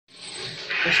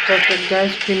Started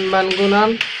guys,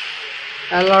 Pembangunan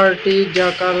LRT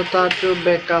Jakarta to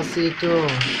Bekasi to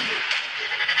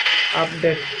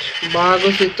update.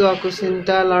 Bagus itu aku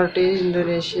cinta LRT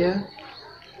Indonesia.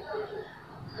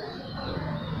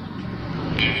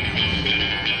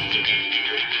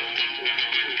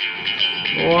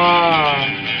 Wow,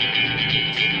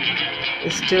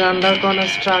 still under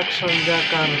construction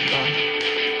Jakarta.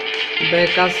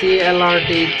 Bekasi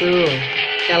LRT to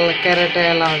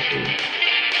Jakarta LRT.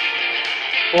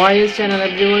 Why you channel?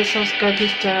 Everyone subscribe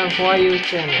his channel. Why you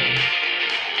channel?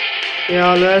 He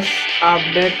always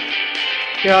update.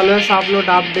 He always upload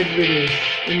update videos.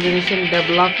 Indonesian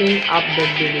developing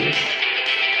update videos.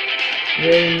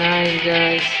 Very nice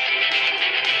guys.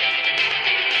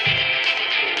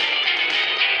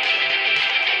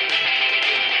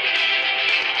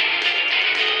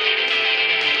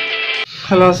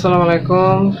 Halo,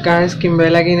 assalamualaikum guys,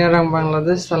 kembali lagi nih orang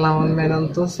Bangladesh. Salaman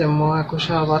menonton semua, aku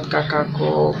sahabat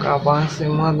kakakku, abang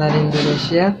semua dari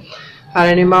Indonesia.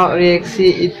 Hari ini mau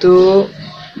reaksi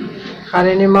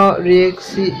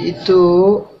itu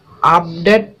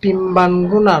update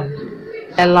Pembangunan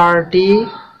LRT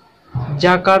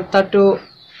Jakarta to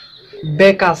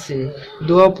Bekasi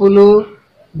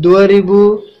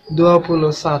 2021.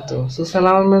 So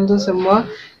selamat menonton semua.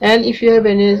 And if you have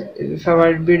any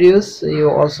favorite videos,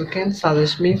 you also can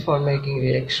suggest me for making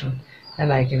reaction,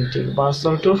 and I can take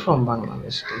parcel tour from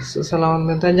Bangladesh. So selamat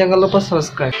menonton, jangan lupa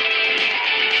subscribe.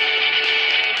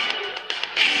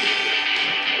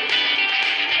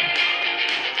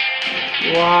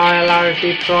 Wow,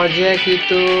 LRT project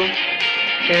itu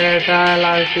Jakarta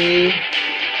LRT.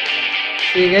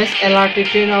 See guys, LRT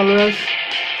train always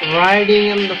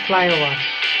riding in the flyover.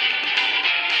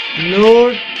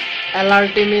 No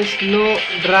LRT means no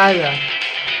driver,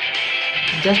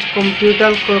 just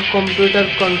computer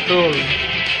control.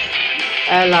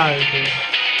 LRT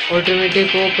automatic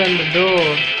open the door,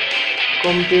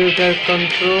 computer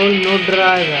control, no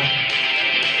driver.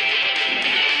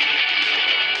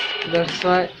 That's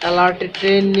why LRT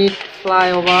train need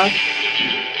flyover,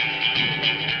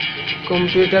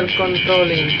 computer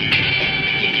controlling.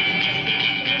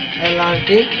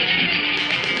 LRT.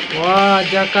 Wah,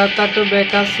 Jakarta to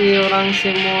Bekasi, orang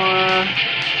semua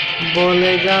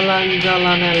boleh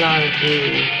jalan-jalan LRT.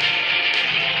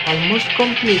 Almost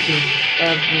completing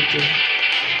everything.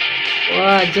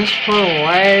 Wah, just for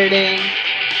waiting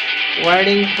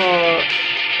for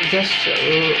just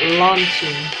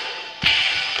launching.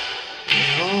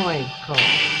 Oh my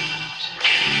god,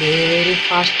 very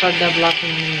faster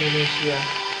developing Indonesia.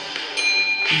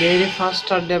 Very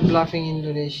faster developing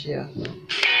Indonesia.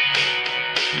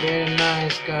 Very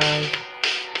nice guys.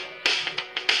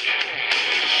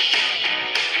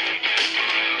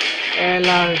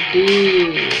 LRT.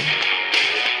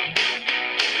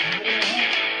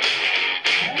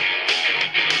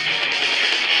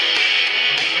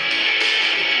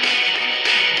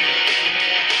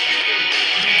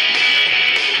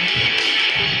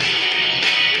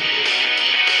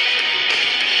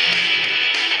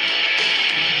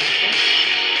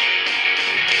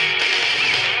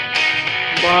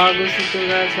 Bagus itu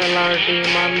guys, LRT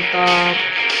mantap.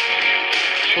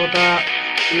 Kota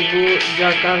Ibu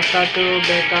Jakarta to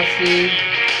Bekasi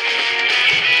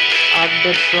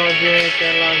update project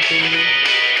LRT.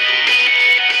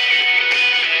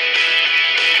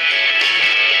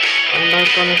 Under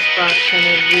construction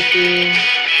everything.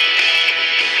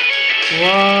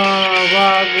 Wow,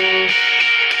 bagus,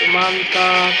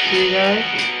 mantap sih guys.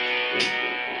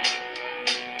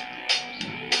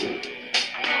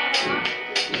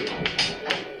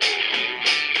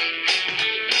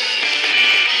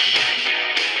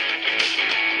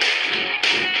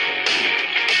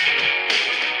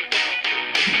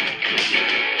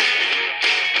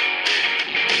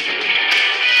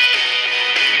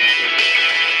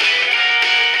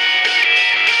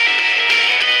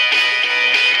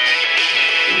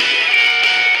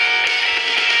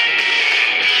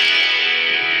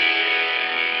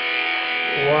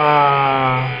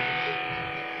 Wow,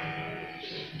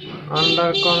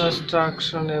 under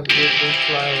construction everything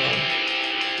flyover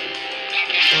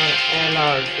on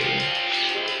LRT.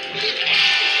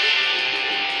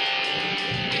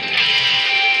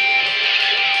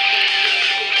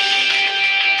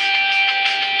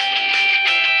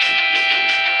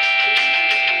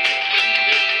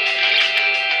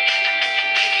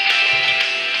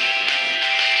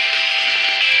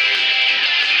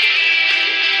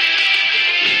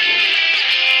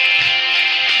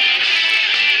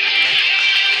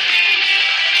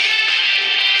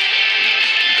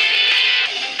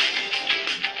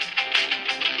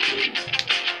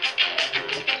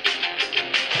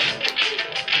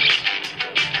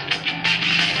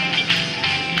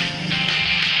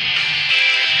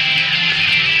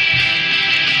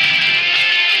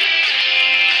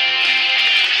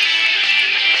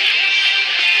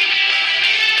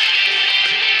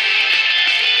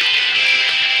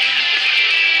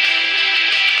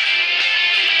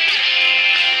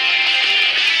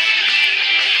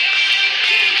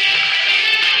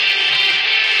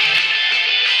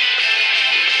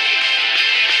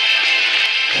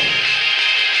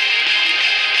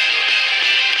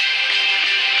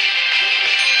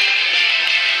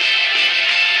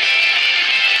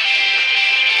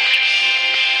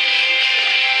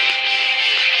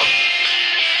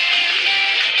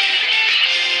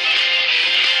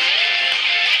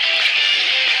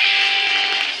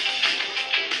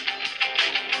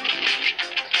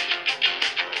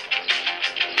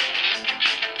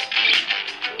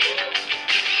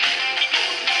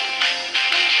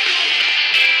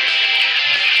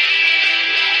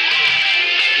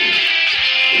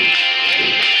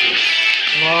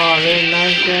 very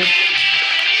nice guys.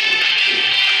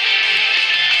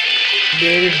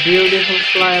 Very beautiful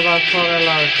flyover for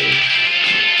LRT.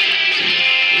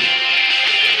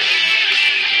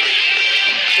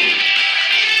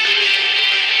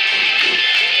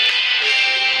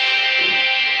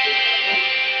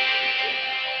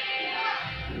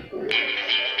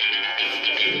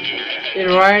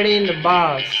 Riding the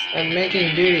bus and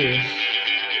making videos.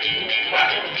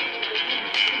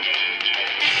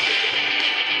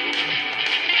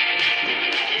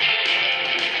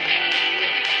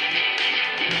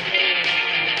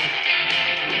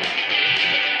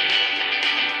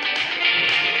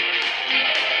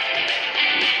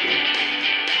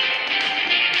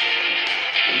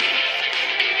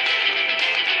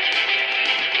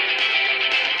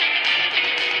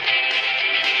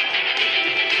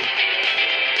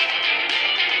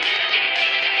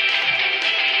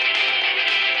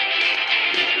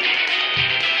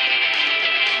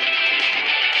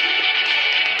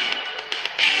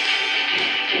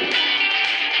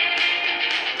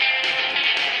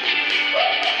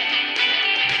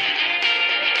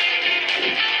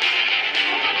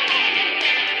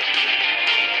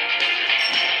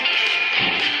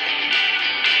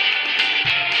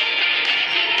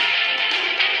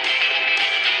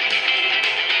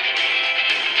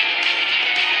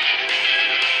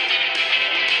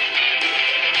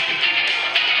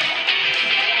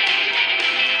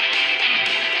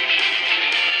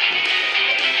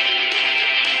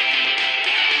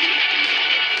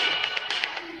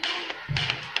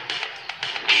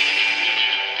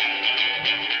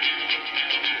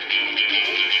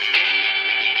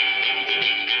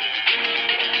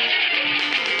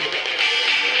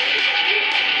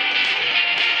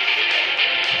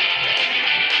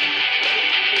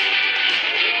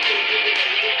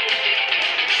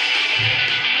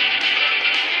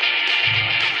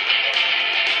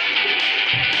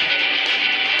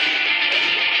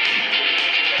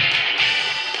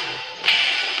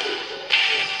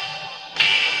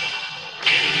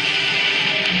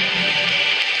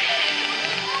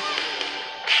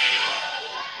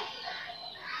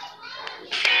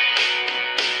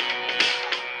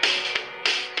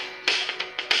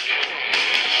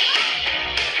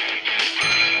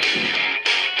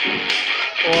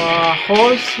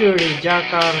 Whole city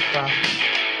Jakarta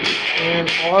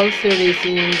and all cities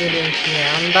in Indonesia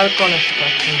under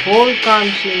construction. Whole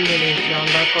country Indonesia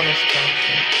under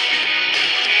construction.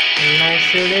 Nice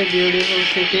city, beautiful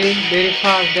city. Very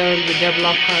fast there will be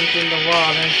developed country in the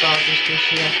world and Southeast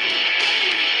Asia.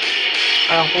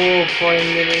 I hope for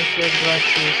Indonesia's bright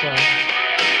future.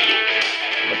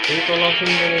 The people of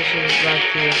Indonesia's bright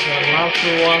future love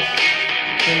to watch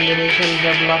Indonesian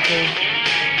developing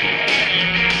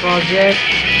project,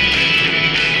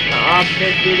 the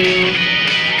update videos,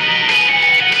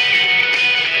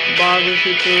 bagus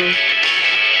itu,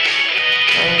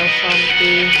 sangat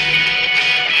santai.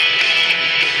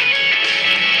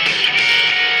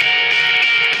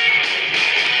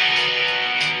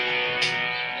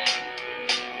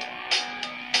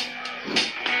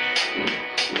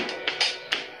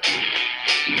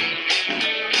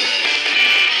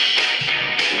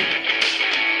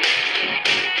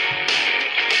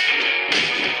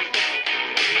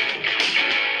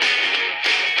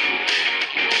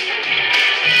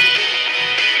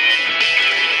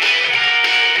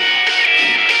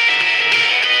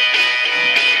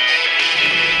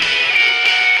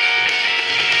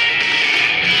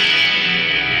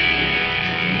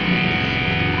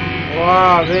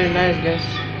 Wow, very nice guys.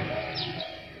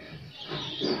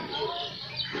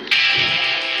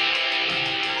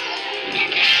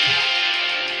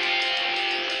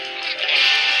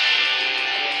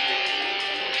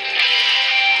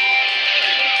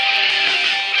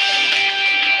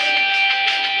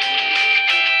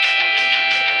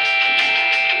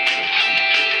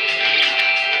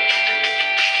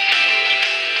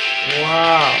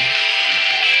 Wow.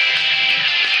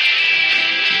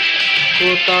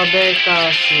 Jakarta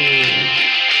Bekasi.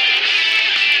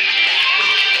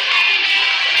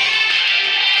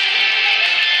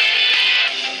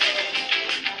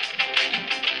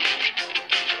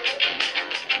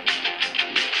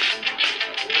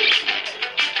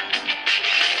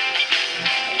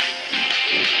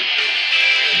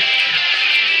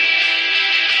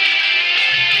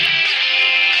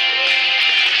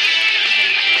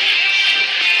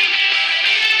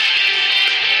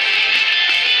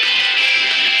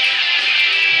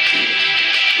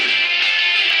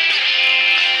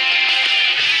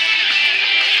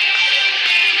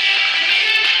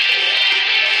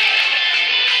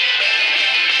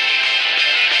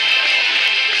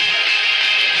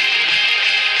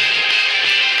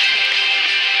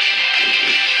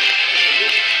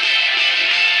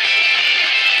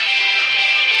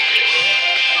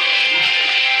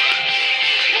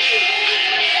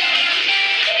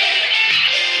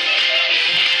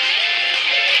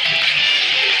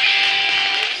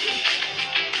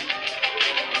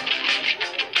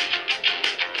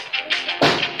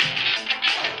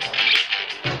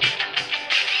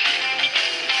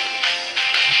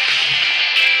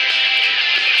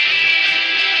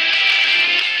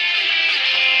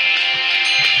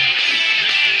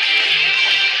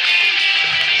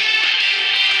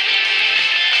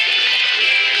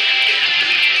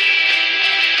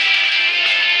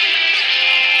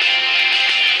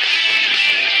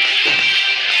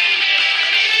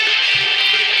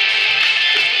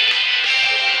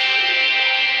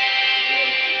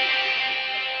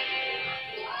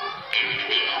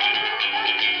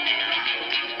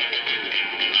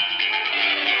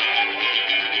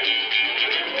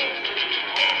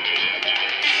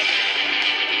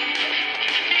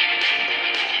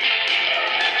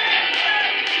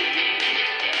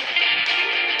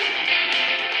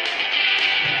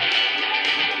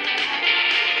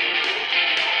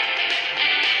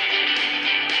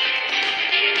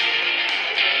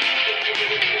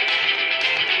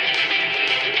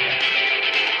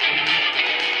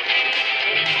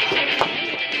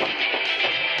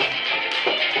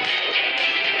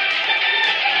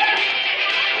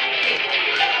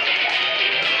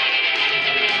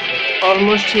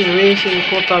 almost reaching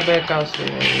Kota Bekasi.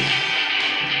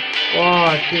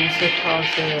 Wow, tin set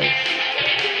houses.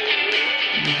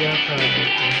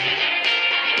 Jakarta.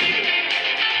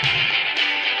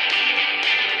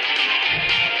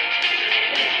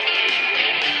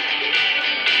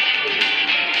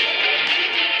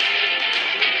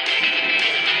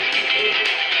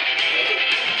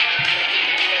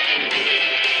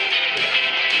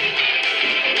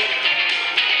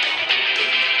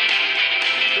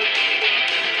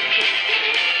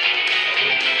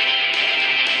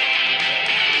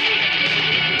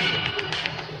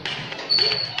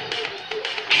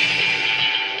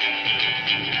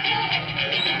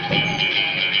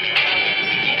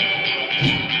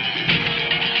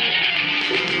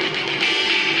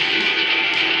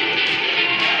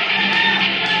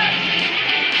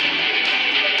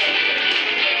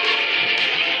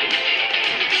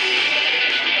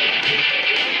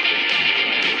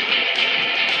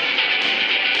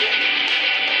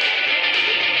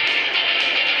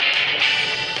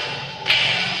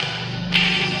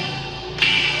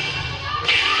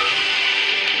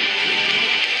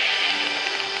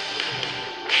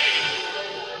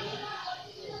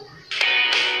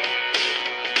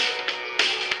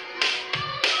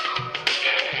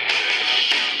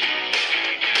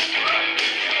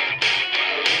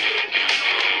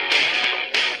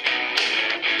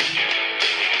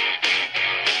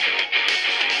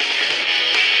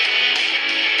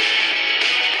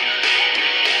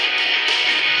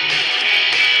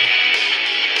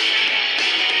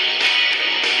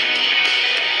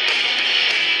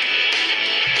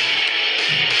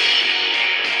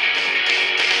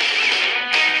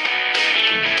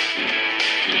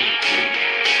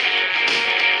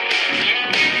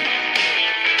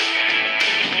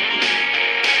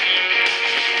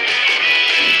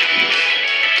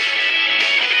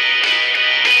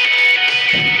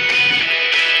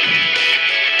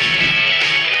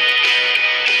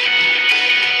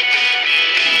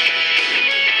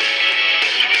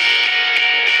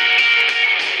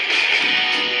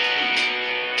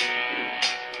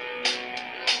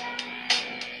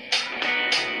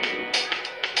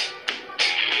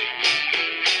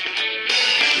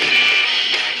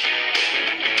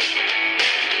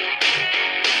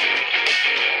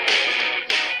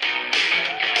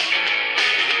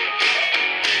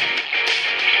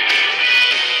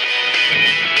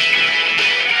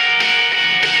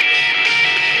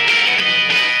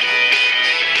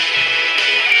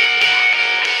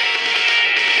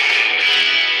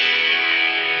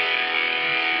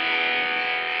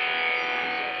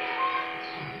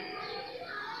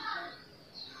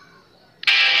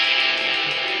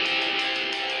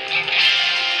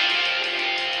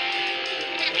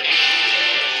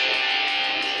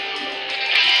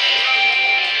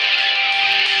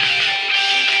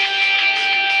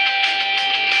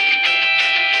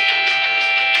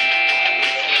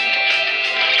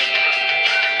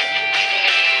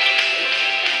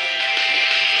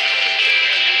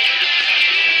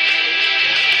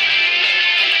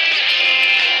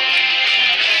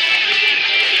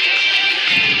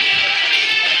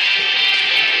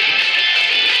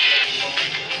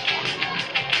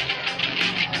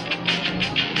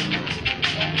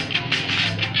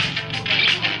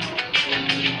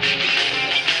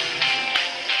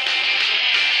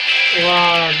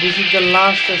 Wow, this is the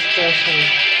last station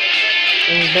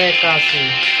in Bekasi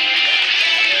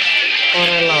for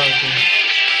LRT.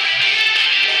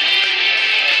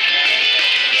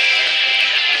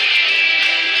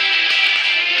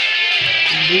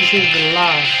 This is the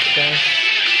last, guys.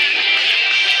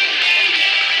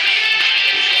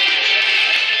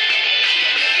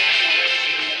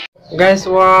 Guys,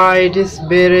 wow, it is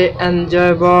very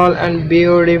enjoyable and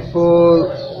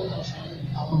beautiful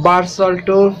Barsal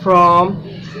tour from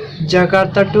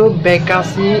Jakarta to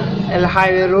Bekasi,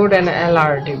 highway road and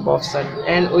LRT both side,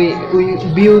 and we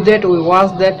view that, we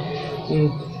watch that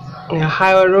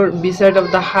highway road, beside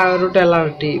of the highway road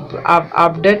LRT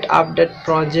update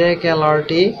project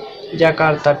LRT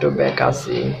Jakarta to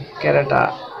Bekasi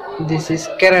Kereta. This is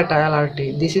Kereta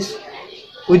LRT. This is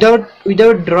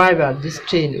without driver, this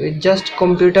train with just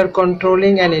computer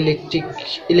controlling and electric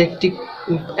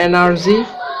energy.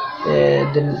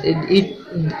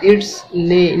 It's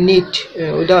neat,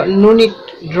 without no need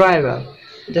driver,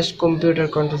 just computer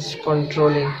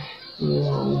controlling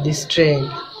this train.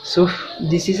 So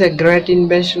this is a great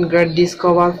invention, great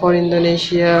discover for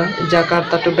Indonesia.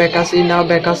 Jakarta to Bekasi. Now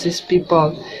Bekasi's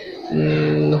people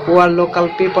who are local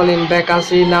people in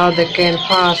Bekasi, now they can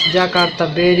pass Jakarta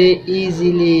very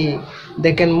easily.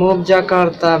 They can move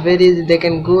Jakarta very easy. They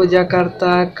can go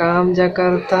Jakarta, come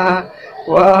Jakarta,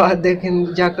 Wow, they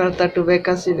can Jakarta to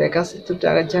Bekasi, Bekasi to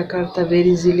Jakarta very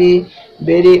easily,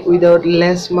 very without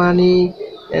less money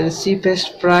and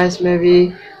cheapest price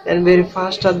maybe, and very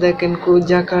faster they can go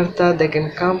Jakarta. They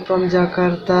can come from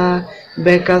Jakarta,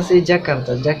 Bekasi,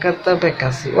 Jakarta, Jakarta,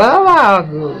 Bekasi. Wow, wow,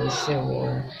 good.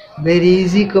 So, very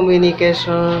easy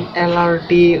communication.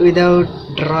 LRT without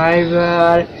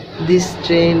driver. This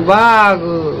train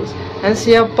bagus. Dan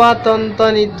siapa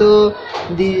tonton itu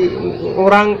di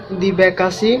orang di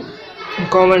Bekasi,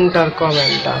 komentar.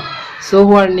 So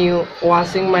who are new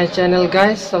watching my channel,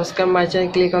 guys, subscribe my channel,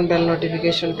 click on bell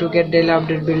notification to get daily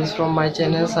update videos from my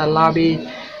channels. I love it,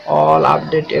 all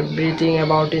update everything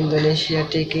about Indonesia.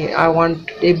 I want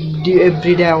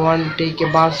every day I want to take a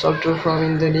bus or tour from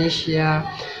Indonesia,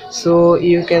 so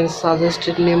you can suggest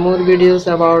me more videos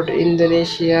about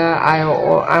Indonesia. I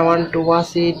want to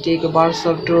watch it, take a bus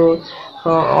or tour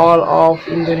from all of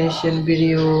Indonesian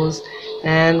videos,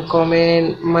 and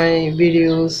comment my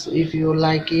videos if you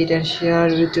like it, and share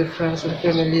with your friends and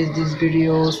families these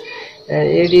videos, and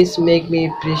it is make me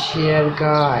appreciate,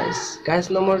 guys.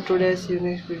 No more today, see you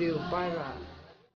next video, bye bye.